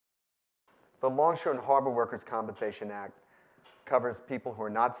The Longshore and Harbor Workers Compensation Act covers people who are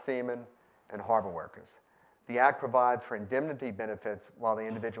not seamen and harbor workers. The Act provides for indemnity benefits while the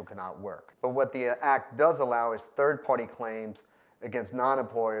individual cannot work. But what the Act does allow is third-party claims against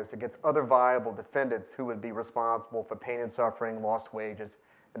non-employers, against other viable defendants who would be responsible for pain and suffering, lost wages,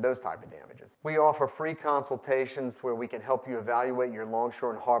 and those type of damages. We offer free consultations where we can help you evaluate your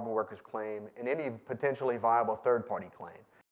longshore and harbor workers claim and any potentially viable third-party claim.